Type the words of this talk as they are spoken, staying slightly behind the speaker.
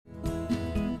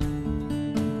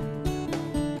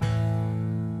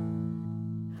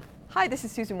Hi, this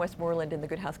is Susan Westmoreland in the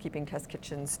Good Housekeeping Test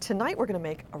Kitchens. Tonight we're going to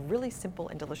make a really simple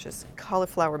and delicious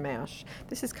cauliflower mash.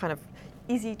 This is kind of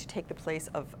easy to take the place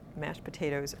of mashed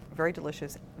potatoes, very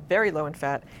delicious, very low in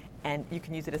fat, and you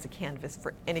can use it as a canvas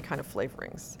for any kind of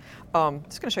flavorings. Just going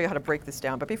to show you how to break this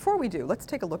down, but before we do, let's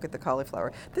take a look at the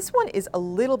cauliflower. This one is a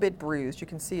little bit bruised. You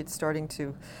can see it's starting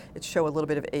to show a little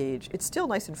bit of age. It's still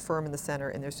nice and firm in the center,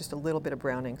 and there's just a little bit of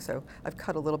browning, so I've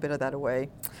cut a little bit of that away.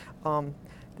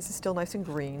 This is still nice and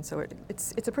green, so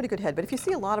it's a pretty good head. But if you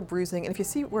see a lot of bruising, and if you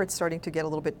see where it's starting to get a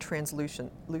little bit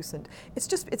translucent,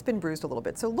 it's been bruised a little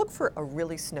bit. So look for a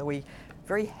really snowy,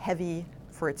 very heavy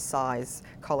for its size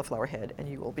cauliflower head, and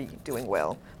you will be doing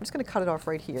well. I'm just going to cut it off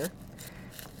right here,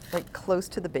 like close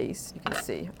to the base. You can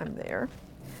see I'm there,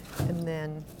 and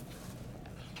then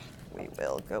we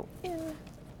will go in.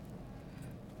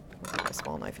 I'll take a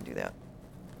small knife and do that.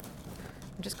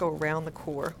 And just go around the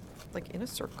core, like in a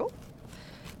circle.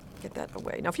 Get that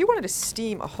away. Now, if you wanted to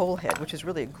steam a whole head, which is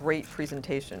really a great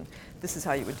presentation, this is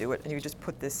how you would do it, and you would just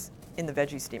put this in the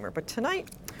veggie steamer. But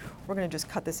tonight, we're going to just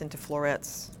cut this into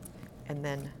florets and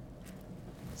then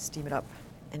steam it up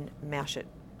and mash it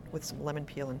with some lemon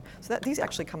peel. And so that these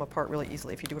actually come apart really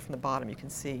easily. If you do it from the bottom, you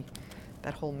can see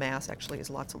that whole mass actually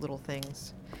is lots of little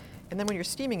things. And then when you're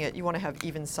steaming it, you want to have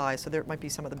even size. So there might be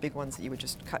some of the big ones that you would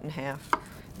just cut in half.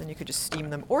 Then you could just steam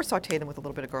them or saute them with a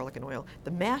little bit of garlic and oil.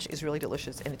 The mash is really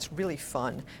delicious, and it's really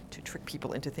fun to trick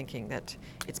people into thinking that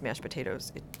it's mashed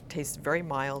potatoes. It tastes very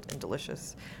mild and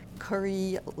delicious.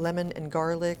 Curry, lemon and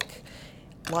garlic,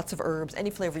 lots of herbs, any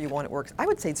flavor you want, it works. I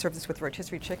would say serve this with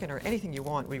rotisserie chicken or anything you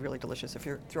want would be really delicious if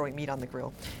you're throwing meat on the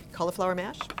grill. Cauliflower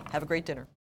mash, have a great dinner.